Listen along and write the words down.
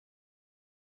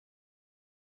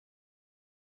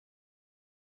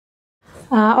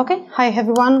Okay, hi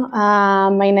everyone.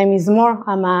 My name is Mor.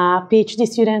 I'm a PhD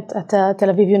student at Tel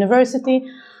Aviv University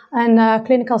and a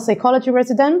clinical psychology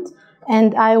resident.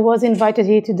 And I was invited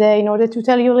here today in order to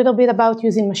tell you a little bit about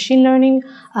using machine learning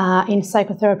in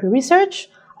psychotherapy research.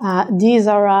 These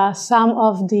are some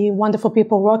of the wonderful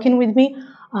people working with me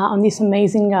on this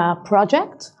amazing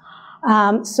project.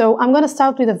 So I'm going to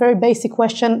start with a very basic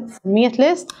question, for me at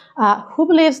least. Who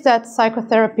believes that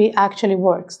psychotherapy actually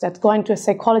works, that going to a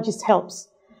psychologist helps?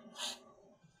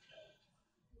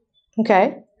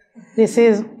 Okay, this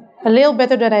is a little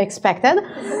better than I expected.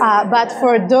 But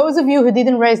for those of you who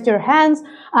didn't raise your hands,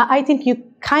 I think you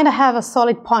kind of have a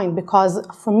solid point, because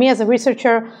for me as a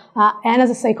researcher and as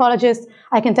a psychologist,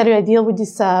 I can tell you I deal with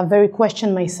this very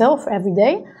question myself every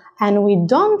day, and we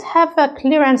don't have a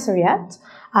clear answer yet.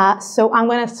 So I'm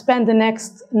going to spend the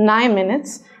next 9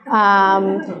 minutes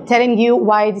telling you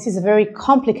why this is a very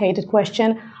complicated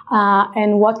question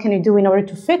and what can you do in order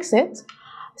to fix it.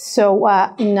 So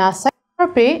in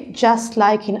psychotherapy, just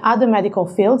like in other medical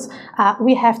fields,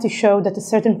 we have to show that a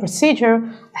certain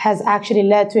procedure has actually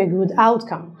led to a good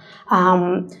outcome.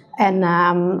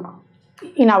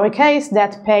 In our case,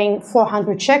 that paying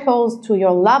 400 shekels to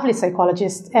your lovely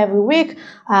psychologist every week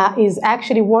is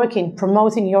actually working,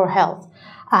 promoting your health.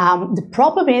 The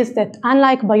problem is that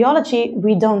unlike biology,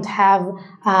 we don't have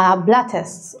blood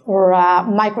tests or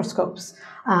microscopes.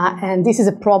 And this is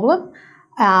a problem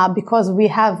because we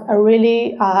have a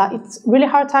it's really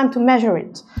hard time to measure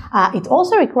it. It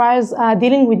also requires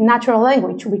dealing with natural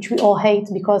language, which we all hate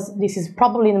because this is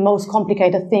probably the most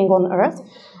complicated thing on earth,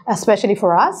 especially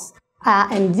for us.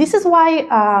 And this is why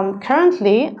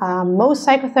currently most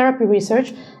psychotherapy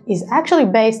research is actually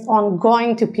based on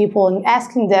going to people and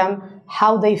asking them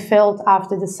how they felt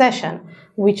after the session,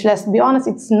 which, let's be honest,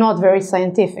 it's not very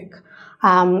scientific.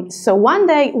 So one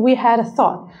day we had a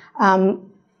thought,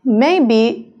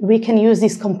 maybe we can use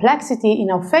this complexity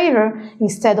in our favor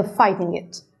instead of fighting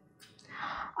it.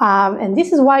 And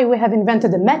this is why we have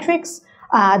invented the metrics.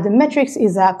 The metrics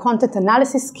is a content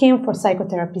analysis scheme for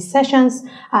psychotherapy sessions.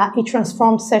 It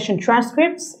transforms session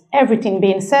transcripts, everything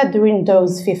being said during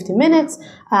those 50 minutes,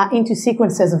 into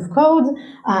sequences of code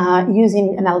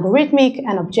using an algorithmic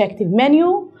and objective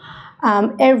menu.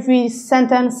 Every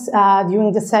sentence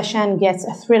during the session gets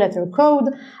a 3-letter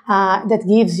code that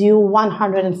gives you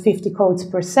 150 codes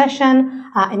per session.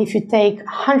 And if you take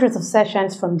hundreds of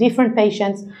sessions from different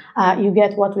patients, you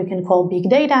get what we can call big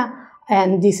data.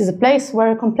 And this is a place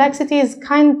where complexity is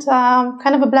kind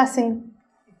of a blessing.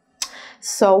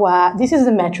 So this is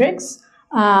the metrics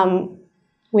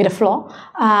with a flaw.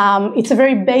 It's a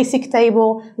very basic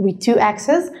table with 2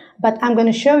 axes, but I'm going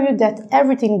to show you that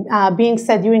everything being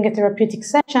said during a therapeutic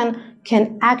session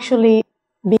can actually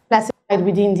be classified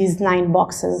within these 9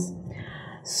 boxes.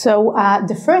 So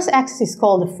the first axis is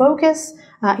called the focus.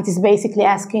 It is basically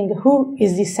asking who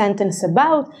is this sentence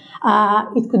about.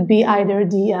 It could be either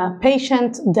the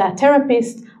patient, the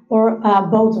therapist, or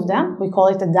both of them. We call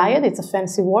it a dyad. It's a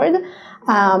fancy word.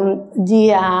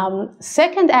 The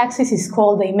second axis is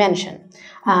called dimension.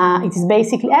 It is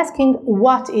basically asking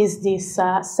what is this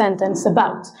sentence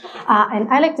about. And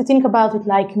I like to think about it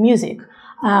like music.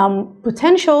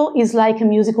 Potential is like a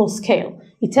musical scale.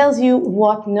 It tells you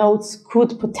what notes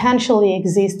could potentially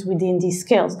exist within these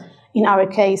scales. In our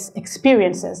case,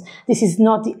 experiences. This is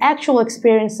not the actual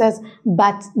experiences,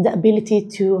 but the ability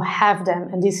to have them.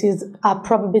 And this is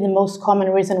probably the most common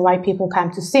reason why people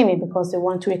come to see me, because they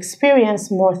want to experience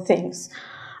more things.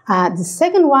 The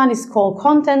second one is called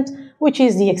content, which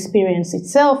is the experience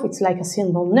itself. It's like a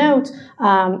single note,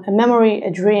 a memory,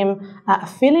 a dream, a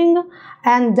feeling.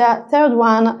 And the third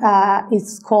one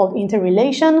is called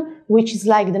interrelation, which is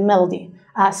like the melody.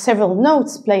 Several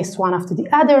notes placed one after the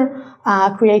other,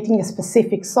 creating a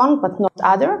specific song, but not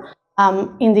other.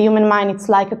 In the human mind, it's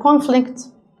like a conflict.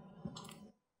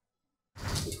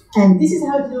 And this is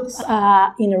how it looks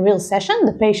in a real session.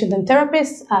 The patient and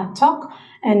therapist talk,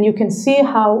 and you can see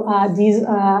how these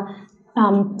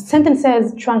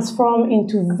sentences transform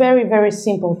into very, very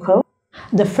simple code.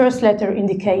 The first letter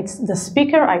indicates the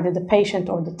speaker, either the patient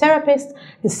or the therapist.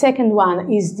 The second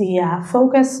one is the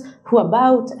focus, who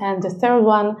about, and the third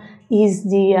one is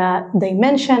the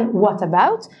dimension, what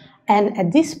about. And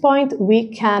at this point, we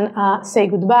can say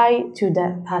goodbye to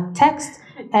the text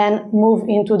and move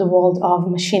into the world of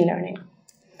machine learning.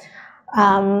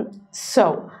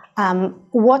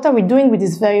 What are we doing with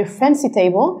this very fancy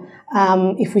table?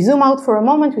 If we zoom out for a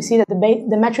moment, we see that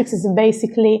the metrics is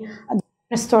basically a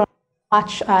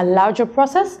much larger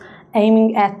process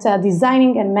aiming at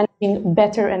designing and managing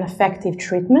better and effective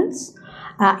treatments.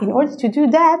 In order to do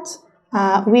that,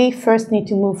 we first need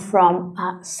to move from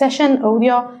session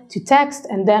audio to text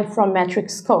and then from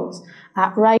metrics codes.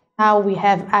 Right now we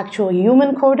have actual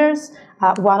human coders.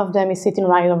 One of them is sitting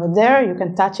right over there. You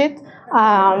can touch it.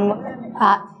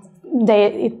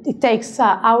 It takes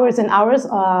hours and hours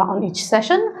on each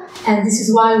session. And this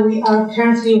is why we are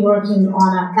currently working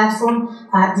on a platform,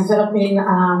 developing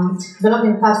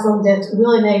a platform that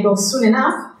will enable soon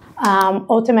enough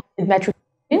automated metric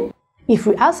coding. If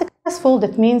we are successful,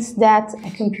 that means that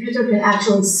a computer can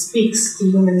actually speak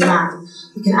the human mind.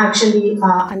 It can actually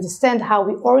understand how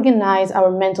we organize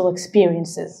our mental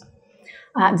experiences.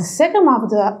 The second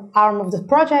arm of the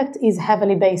project is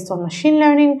heavily based on machine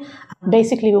learning.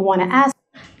 Basically, we want to ask,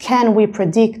 can we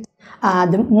predict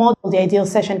the ideal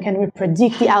session, can we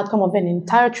predict the outcome of an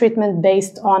entire treatment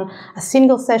based on a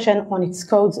single session on its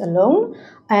codes alone?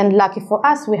 And lucky for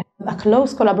us, we have a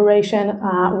close collaboration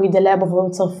with the lab of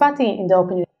Fati in the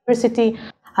Open University.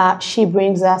 She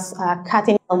brings us a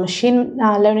cutting-edge machine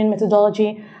learning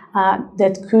methodology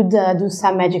that could do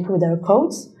some magic with our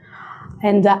codes.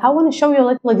 And I want to show you a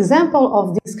little example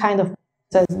of this kind of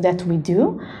process that we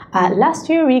do. Last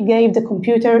year, we gave the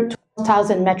computer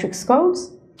 12,000 metrics codes,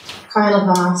 kind of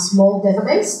a small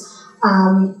database,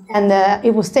 and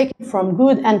it was taken from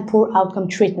good and poor outcome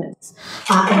treatments.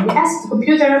 And we asked the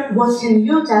computer, what can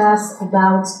you tell us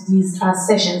about these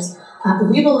sessions?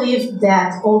 We believe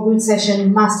that all good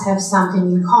sessions must have something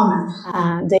in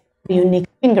common. They have a unique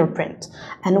fingerprint.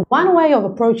 And one way of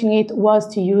approaching it was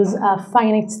to use a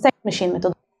finite state machine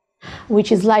methodology,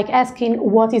 which is like asking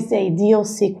what is the ideal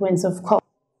sequence of code.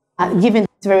 Given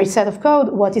this very set of code,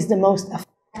 what is the most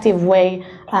effective way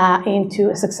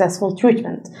into a successful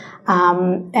treatment?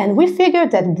 And we figured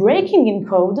that breaking in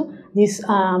code, this,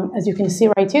 as you can see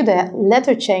right here, the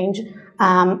letter change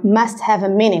must have a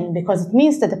meaning, because it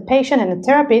means that the patient and the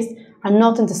therapist are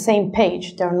not on the same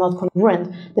page. They're not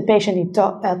congruent. The patient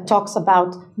talks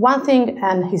about one thing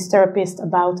and his therapist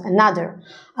about another.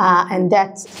 And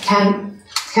that can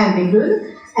be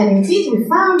good. And indeed, we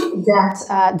found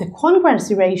that the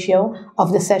congruency ratio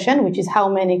of the session, which is how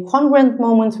many congruent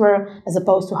moments were as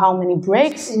opposed to how many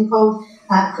breaks in code,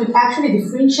 could actually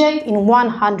differentiate in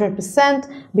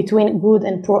 100% between good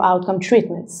and poor outcome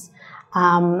treatments.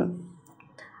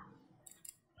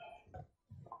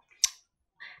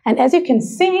 And as you can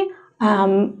see,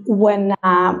 when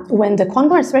the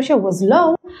congruence ratio was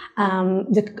low,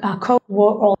 the code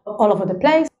were all over the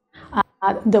place.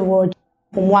 There were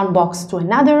from one box to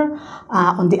another.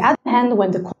 On the other hand,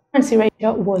 when the congruency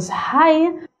ratio was high,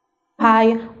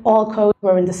 all codes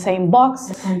were in the same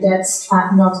box, and that's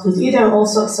not good either,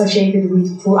 also associated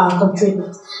with poor outcome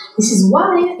treatment. This is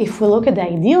why, if we look at the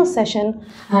ideal session,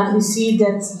 we see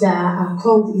that the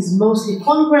code is mostly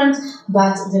congruent,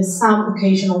 but there's some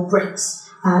occasional breaks.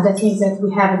 That means that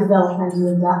we have a development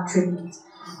during the treatment.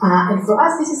 And for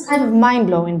us, this is kind of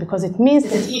mind-blowing, because it means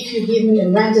that if you give me a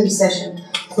random session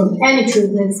from any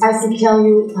treatment, I can tell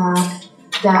you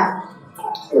that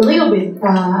a little bit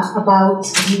about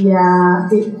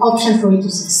the option for you to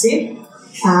succeed.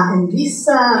 And this,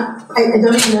 I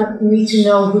don't even need to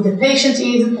know who the patient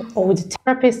is, or who the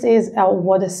therapist is, or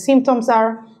what the symptoms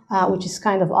are, which is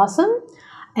kind of awesome.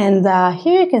 And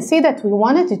here you can see that we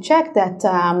wanted to check that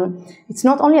it's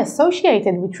not only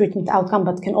associated with treatment outcome,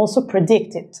 but can also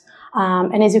predict it.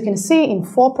 And as you can see, in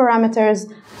 4 parameters,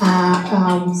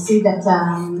 you see that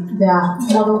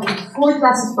the model is fully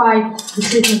classified the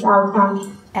treatment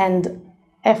outcome. And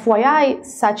FYI,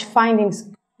 such findings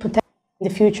potentially in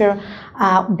the future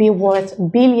be worth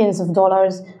billions of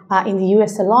dollars in the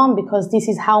US alone, because this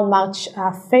is how much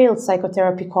failed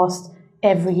psychotherapy costs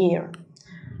every year.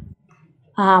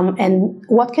 And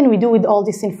what can we do with all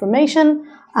this information?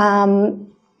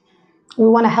 We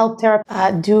want to help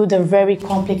therapists do the very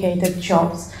complicated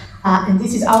jobs. And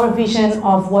this is our vision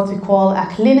of what we call a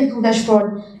clinical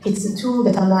dashboard. It's a tool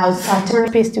that allows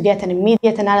therapists to get an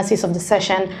immediate analysis of the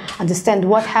session, understand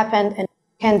what happened, and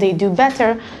can they do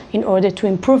better in order to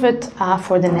improve it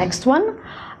for the next one.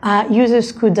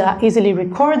 Users could easily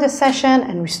record the session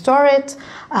and restore it.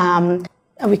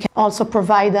 We can also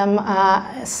provide them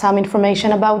some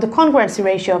information about the congruency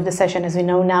ratio of the session, as we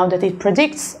know now that it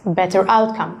predicts better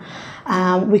outcome.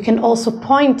 We can also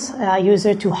point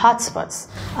user to hotspots,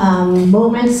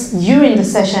 moments during the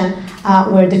session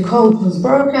where the code was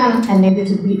broken and needed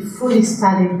to be fully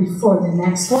studied before the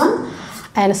next one.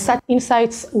 And such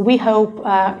insights, we hope,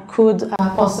 could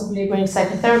possibly bring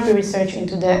psychotherapy research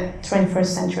into the 21st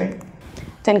century.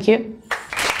 Thank you.